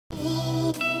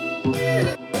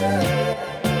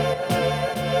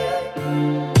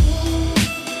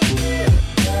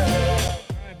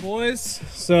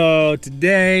So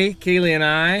today, Kaylee and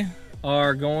I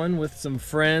are going with some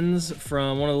friends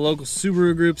from one of the local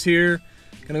Subaru groups here.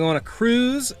 Gonna go on a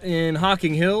cruise in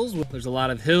Hocking Hills. There's a lot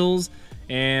of hills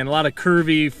and a lot of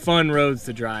curvy, fun roads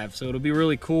to drive. So it'll be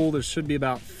really cool. There should be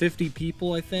about 50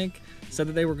 people, I think, said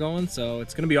that they were going. So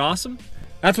it's gonna be awesome.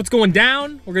 That's what's going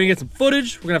down. We're gonna get some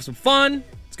footage. We're gonna have some fun.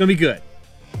 It's gonna be good.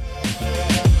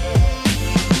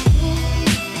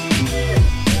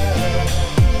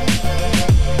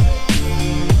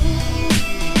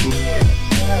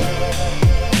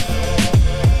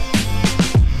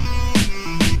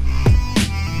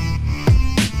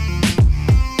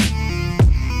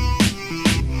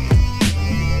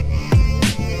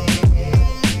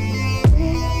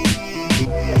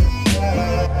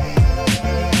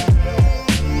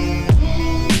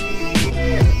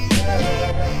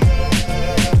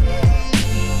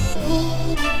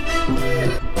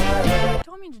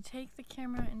 Take the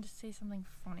camera and just say something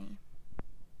funny.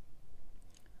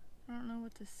 I don't know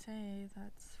what to say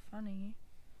that's funny.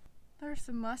 There's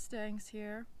some Mustangs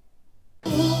here.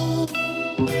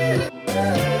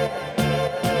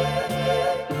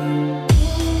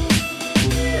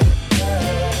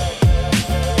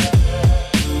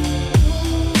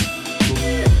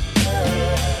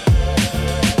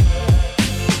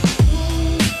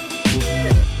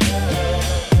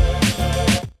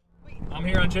 I'm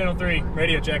here on channel 3,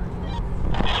 radio check.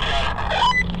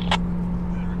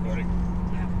 Recording.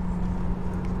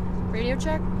 Radio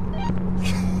check?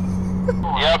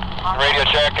 Yep, radio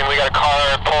check, and we got a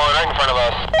car pulling right in front of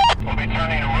us. We'll be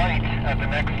turning right at the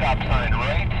next stop sign,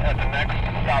 right at the next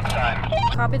stop sign.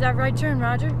 Copy that right turn,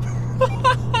 Roger.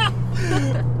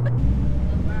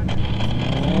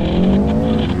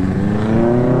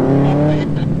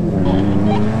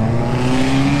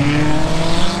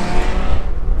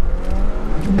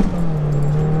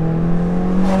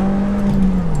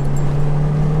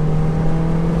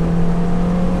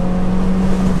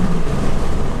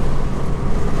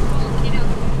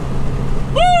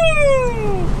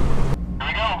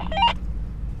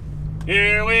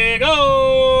 Here we go!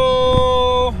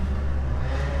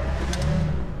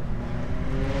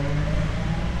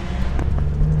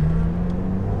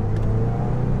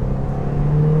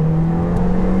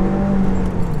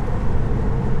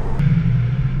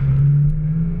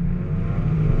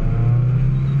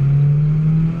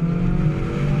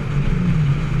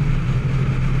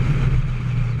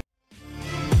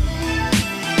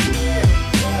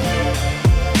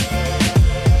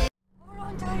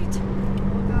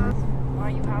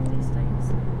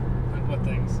 What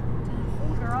things?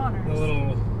 Hold her honors. The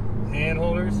little hand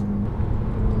holders.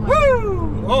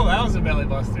 Woo! Oh, that was a belly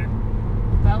buster.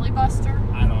 Belly buster.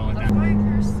 I don't know what The that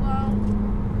biker's slow.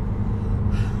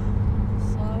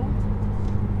 Slow.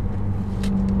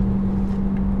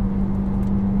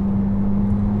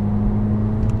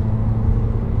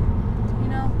 You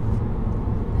know.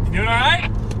 You doing alright?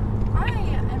 I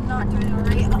am not doing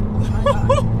alright. Oh my God.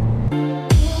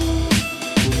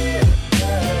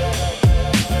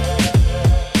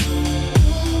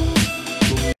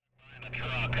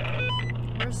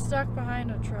 Stuck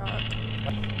behind a truck.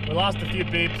 We lost a few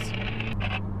peeps.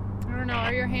 I don't know,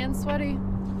 are your hands sweaty?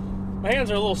 My hands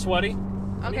are a little sweaty.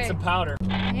 I Okay. need some powder.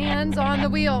 Hands on the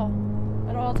wheel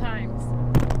at all times.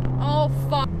 Oh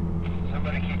fuck.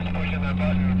 Somebody keeps pushing their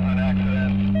buttons on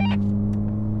accident.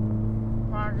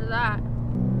 Roger that.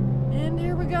 And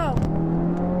here we go.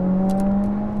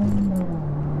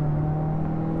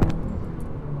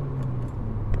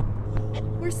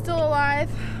 We're still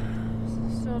alive.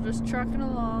 Still just trucking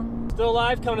along. Still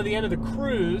alive, coming to the end of the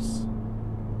cruise.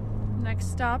 Next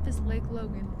stop is Lake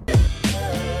Logan.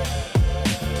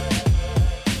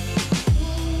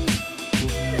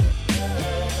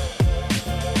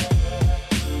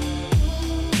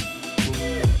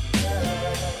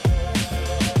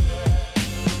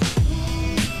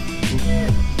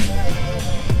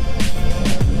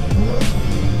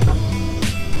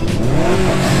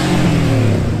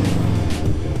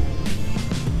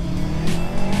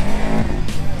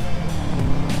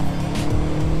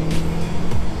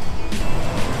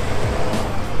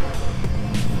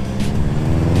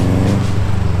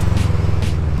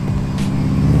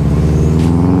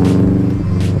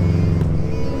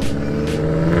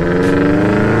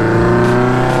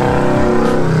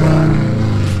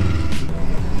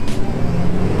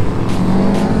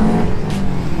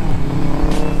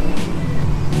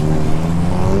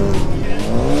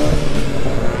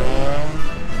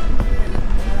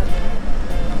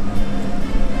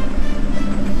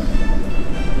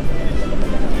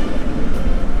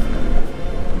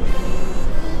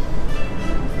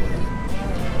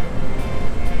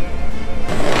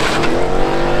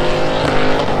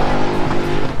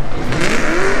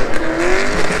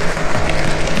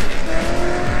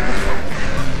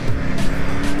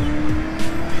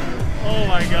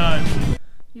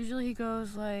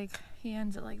 goes like, he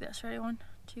ends it like this. Ready? 1,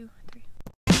 2, 3.